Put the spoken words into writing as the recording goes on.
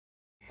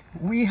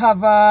we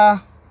have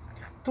a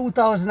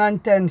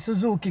 2010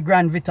 Suzuki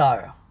Grand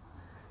Vitara.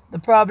 The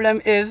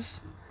problem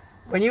is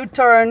when you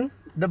turn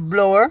the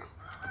blower,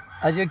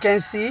 as you can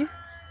see,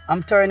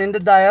 I'm turning the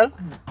dial,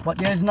 but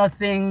there's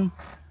nothing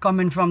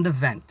coming from the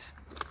vent.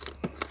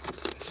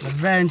 The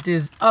vent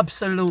is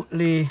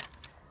absolutely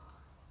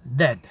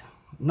dead.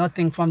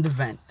 Nothing from the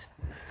vent.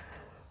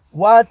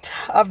 What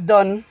I've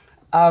done,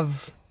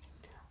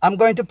 I'm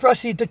going to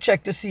proceed to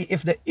check to see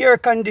if the air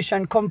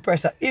condition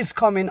compressor is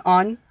coming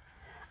on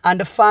and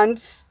the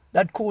fans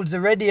that cools the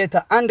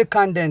radiator and the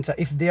condenser,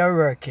 if they are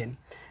working.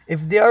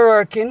 If they are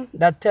working,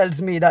 that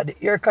tells me that the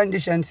air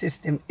conditioning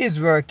system is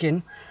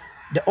working.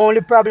 The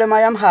only problem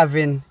I am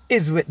having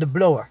is with the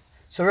blower.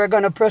 So we're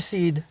going to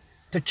proceed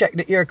to check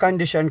the air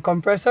condition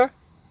compressor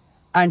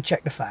and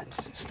check the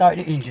fans. Start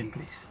the engine,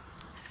 please.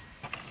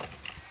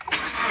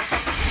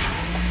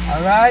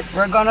 Alright,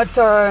 we're going to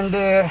turn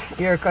the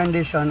air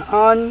condition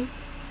on.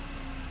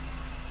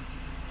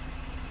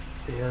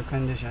 The air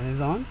condition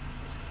is on.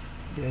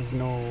 There's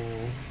no...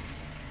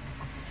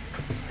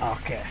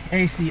 Okay,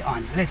 AC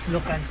on. Let's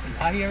look and see.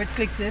 I hear it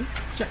clicks in.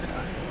 Check the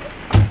fans.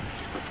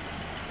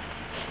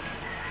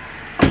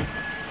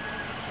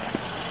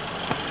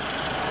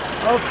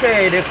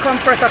 Okay, the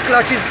compressor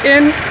clutch is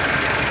in.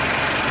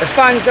 The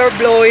fans are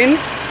blowing.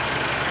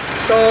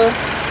 So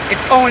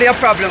it's only a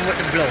problem with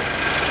the blow.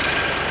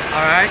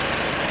 Alright.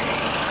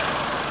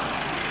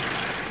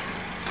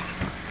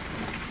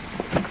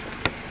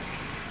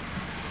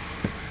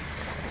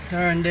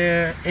 Turn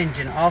the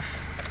engine off.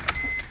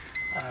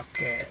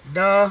 Okay,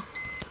 the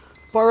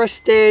power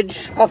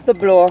stage of the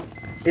blower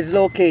is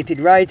located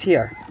right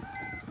here.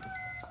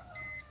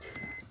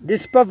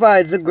 This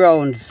provides the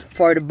grounds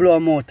for the blower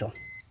motor.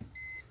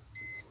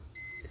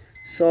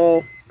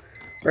 So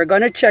we're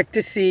going to check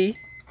to see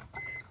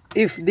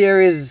if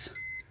there is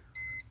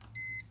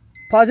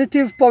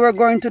positive power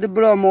going to the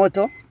blower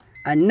motor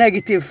and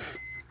negative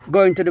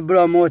going to the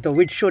blower motor,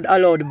 which should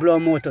allow the blower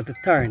motor to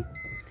turn.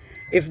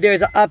 If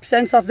there's an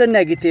absence of the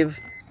negative,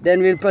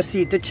 then we'll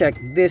proceed to check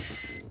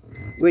this,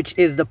 which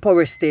is the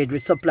power stage,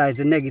 which supplies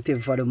the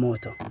negative for the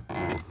motor.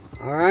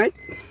 Alright.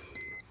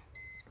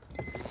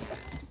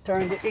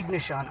 Turn the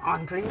ignition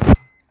on, please.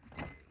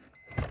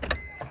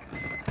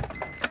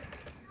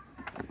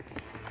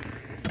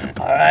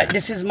 Alright,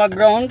 this is my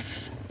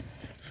grounds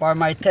for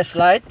my test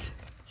light.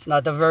 It's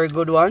not a very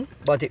good one,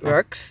 but it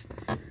works.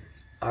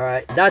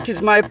 Alright, that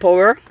is my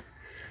power.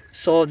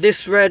 So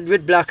this red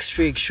with black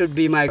streak should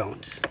be my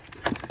grounds.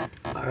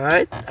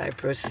 Alright, I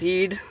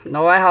proceed.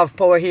 Now I have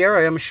power here,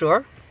 I am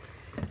sure.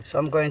 So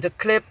I'm going to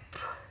clip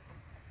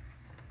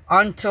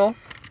onto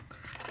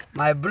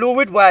my blue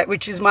with white,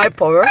 which is my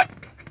power.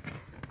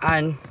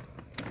 And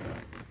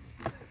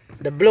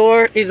the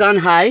blower is on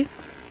high.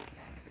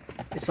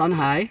 It's on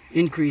high,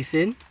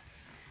 increasing.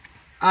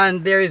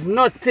 And there is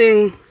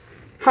nothing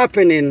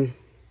happening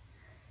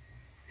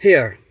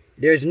here.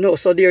 There's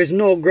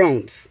no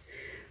grounds.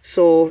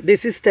 So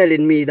this is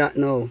telling me that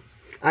now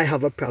I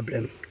have a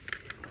problem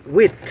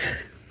with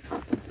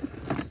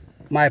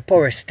my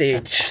power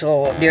stage.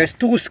 So there's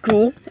two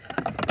screws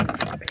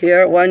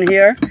here, one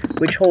here,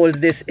 which holds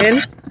this in.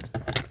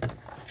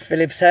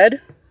 Phillips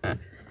head,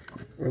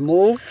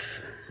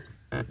 remove,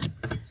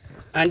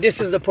 and this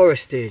is the power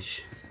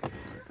stage.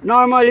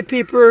 Normally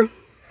people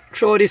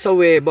throw this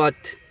away, but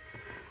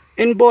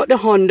in both the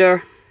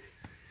Honda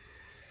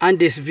and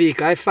this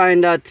vehicle, I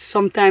find that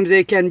sometimes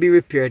they can be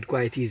repaired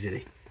quite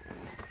easily.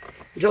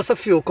 Just a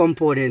few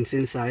components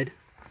inside,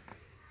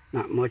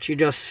 not much. You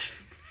just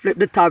flip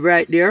the tab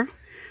right there.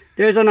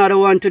 There's another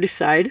one to the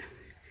side.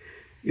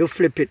 You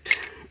flip it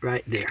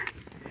right there.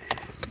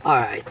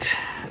 Alright,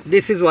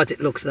 this is what it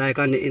looks like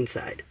on the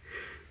inside.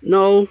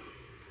 Now,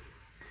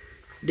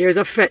 there's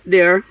a FET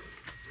there,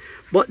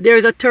 but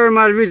there's a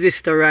thermal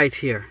resistor right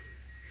here.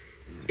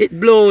 It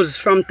blows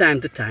from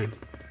time to time.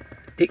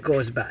 It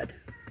goes bad.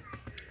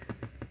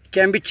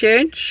 Can be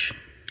changed,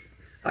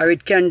 or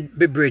it can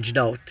be bridged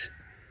out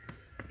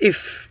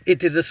if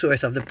it is the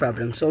source of the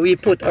problem. So we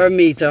put our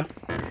meter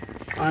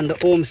on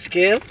the ohm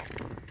scale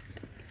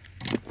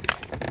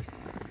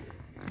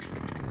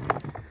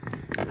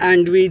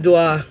and we do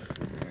a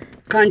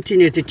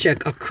continuity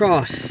check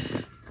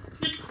across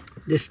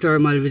this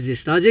thermal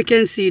resistor. As you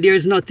can see,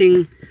 there's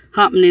nothing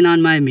happening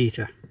on my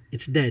meter.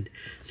 It's dead.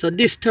 So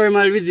this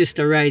thermal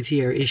resistor right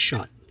here is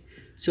short.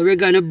 So we're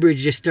going to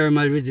bridge this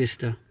thermal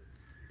resistor,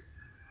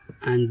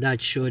 and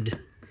that should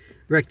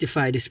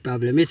rectify this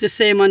problem. It's the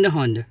same on the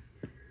Honda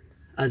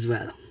as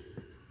well.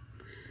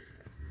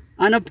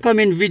 On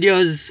upcoming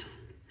videos,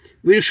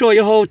 we'll show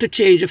you how to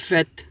change a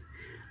FET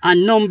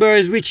and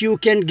numbers which you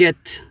can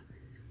get,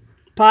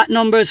 part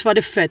numbers for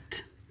the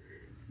FET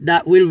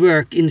that will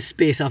work in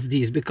space of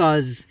these,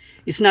 because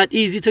it's not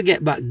easy to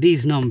get back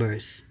these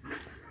numbers,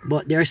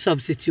 but there are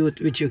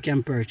substitutes which you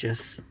can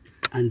purchase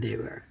and they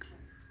work.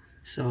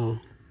 So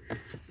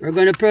we're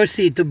going to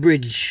proceed to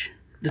bridge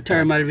the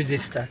thermal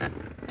resistor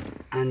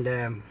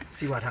and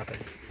see what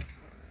happens.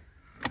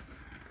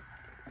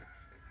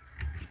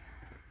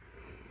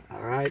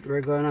 Alright,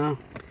 we're gonna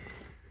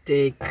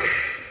take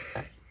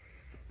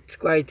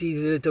quite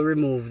easy to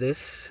remove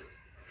this.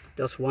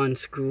 Just one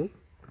screw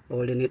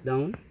holding it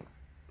down.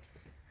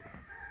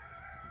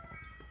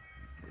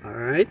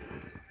 Alright,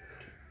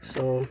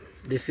 so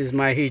this is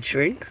my heat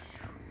shrink.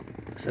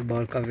 That's the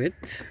bulk of it.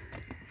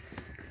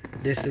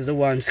 This is the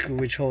one screw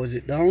which holds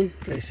it down.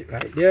 Place it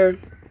right there.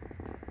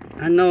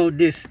 And now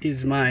this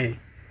is my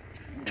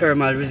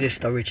thermal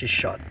resistor which is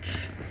short.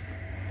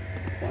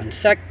 One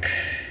sec.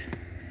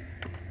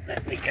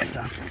 Let me get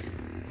that.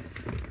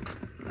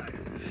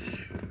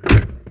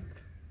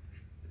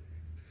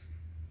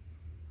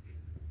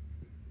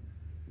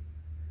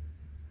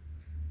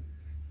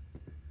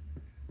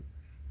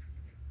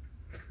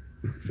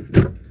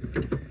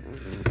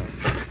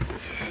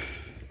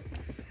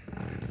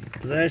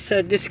 As I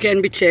said, this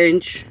can be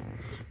changed,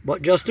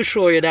 but just to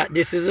show you that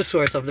this is the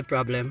source of the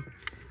problem,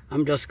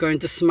 I'm just going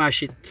to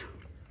smash it,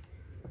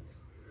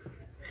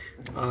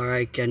 or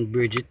I can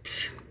bridge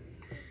it.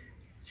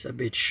 It's a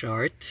bit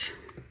short,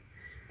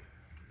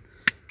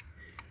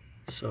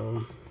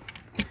 so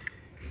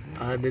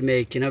I'll be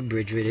making a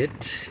bridge with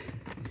it.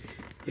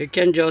 You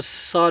can just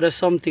solder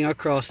something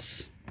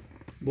across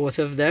both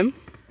of them,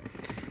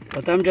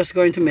 but I'm just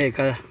going to make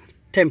a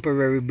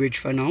temporary bridge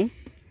for now,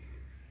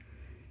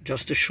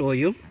 just to show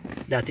you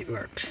that it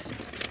works.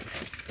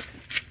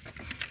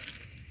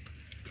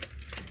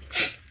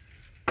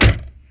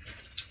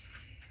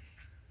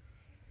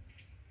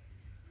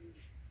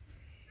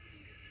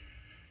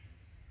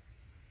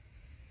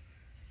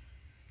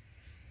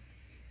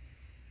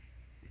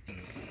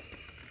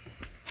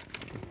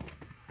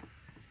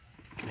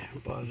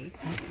 Pause it.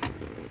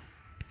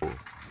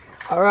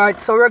 Alright,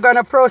 so we're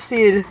gonna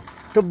proceed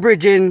to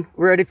bridging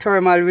where the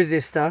thermal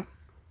resistor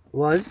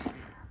was.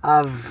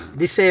 I've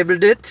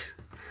disabled it.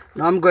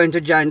 Now I'm going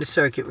to join the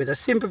circuit with a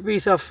simple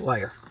piece of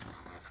wire.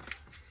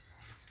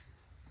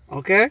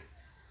 Okay,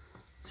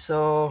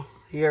 so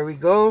here we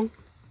go.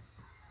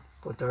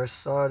 Put our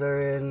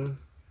solder in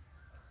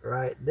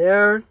right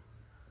there.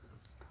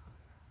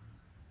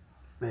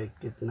 Make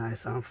it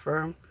nice and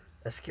firm.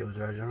 Excuse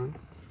me, John.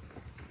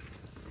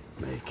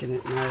 Making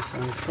it nice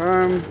and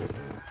firm.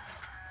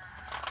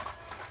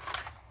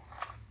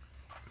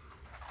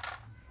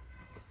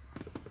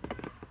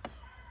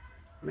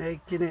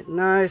 Making it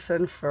nice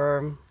and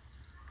firm.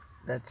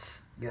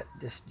 Let's get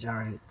this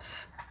joint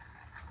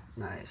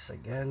nice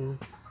again.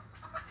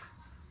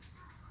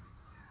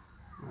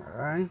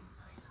 Alright,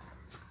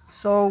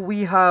 so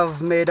we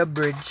have made a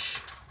bridge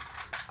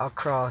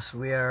across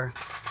where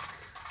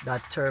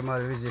that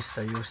thermal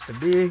resistor used to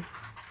be.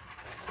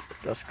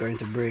 Just going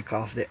to break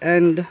off the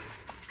end.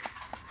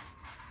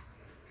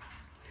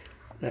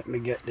 Let me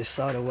get this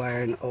solder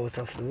wiring out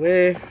of the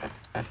way,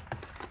 that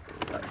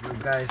you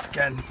guys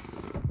can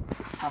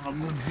have a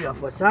good view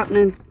of what's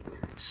happening.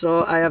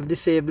 So I have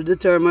disabled the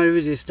thermal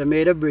resistor,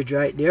 made a bridge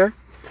right there.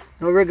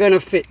 Now we're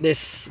gonna fit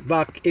this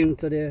back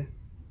into the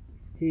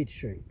heat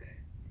shrink.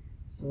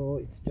 So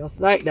it's just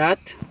like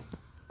that,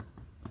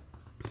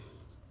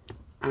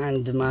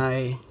 and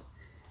my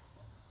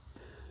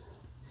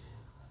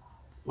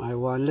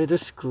one little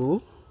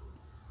screw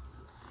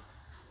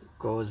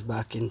goes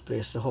back in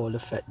place to hold the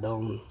FET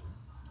down.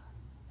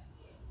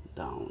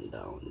 All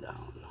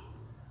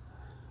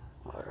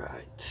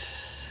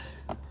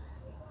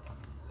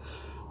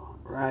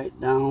right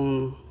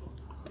down.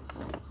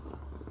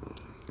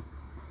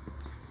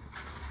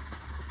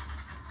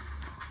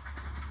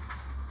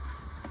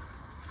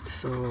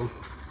 So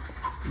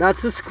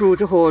that's a screw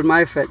to hold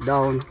my FET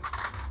down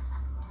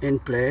in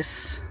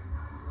place.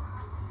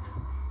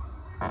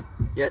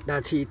 Get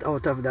that heat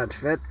out of that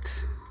FET.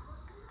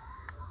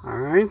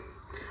 Alright,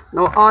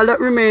 now all that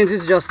remains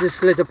is just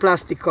this little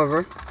plastic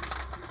cover,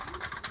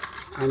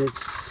 and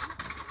it's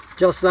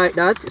just like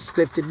that. It's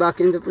clipped it back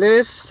into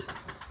place.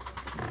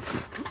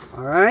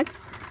 Alright,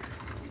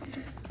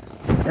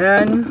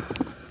 then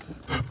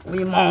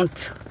we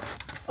mount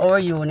our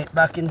unit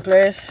back in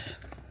place.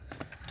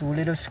 Two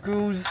little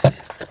screws,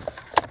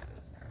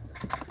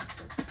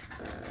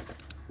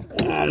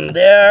 one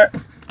there,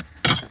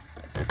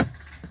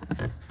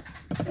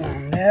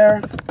 one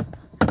there,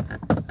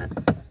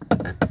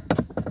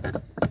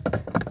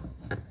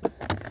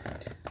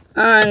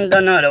 and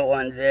another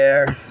one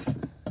there.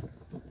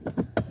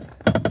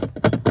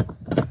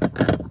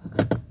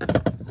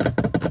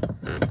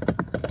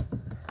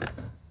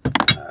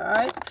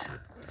 Alright,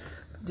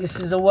 this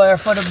is the wire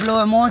for the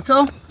blower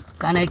motor.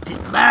 Connect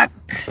it back.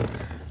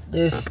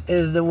 This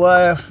is the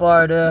wire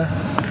for the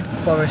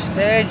power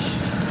stage,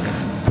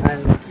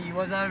 and the key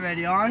was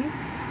already on.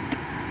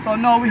 So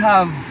now we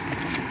have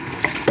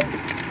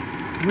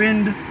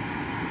wind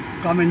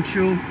coming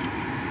through.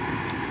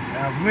 We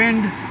have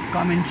wind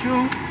coming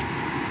through.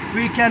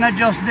 We can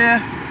adjust the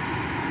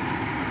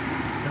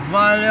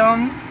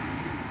volume,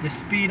 the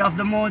speed of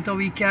the motor.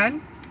 We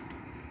can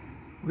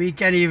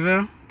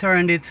even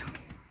turn it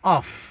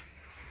off.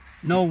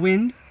 No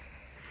wind.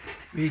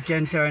 We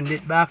can turn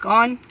it back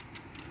on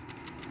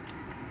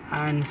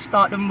and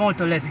start the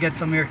motor. Let's get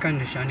some air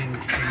conditioning in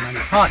this thing, man.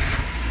 It's hot.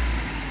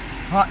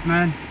 It's hot,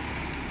 man.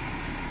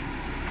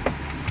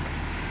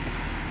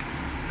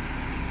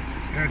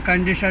 Air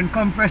condition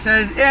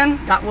compressors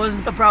in. That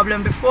wasn't a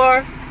problem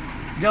before.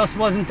 Just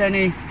wasn't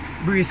any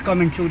breeze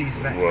coming through these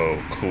vents.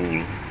 Wow,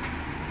 cool.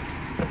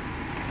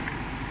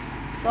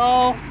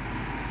 So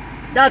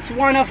that's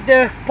one of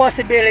the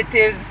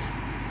possibilities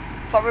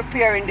for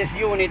repairing this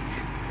unit.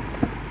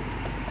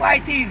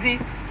 Quite easy,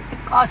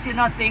 cost you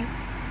nothing,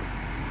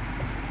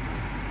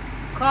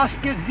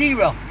 cost you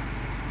zero.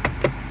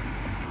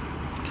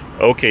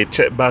 Okay,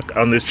 check back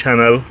on this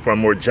channel for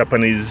more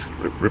Japanese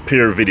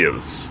repair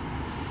videos.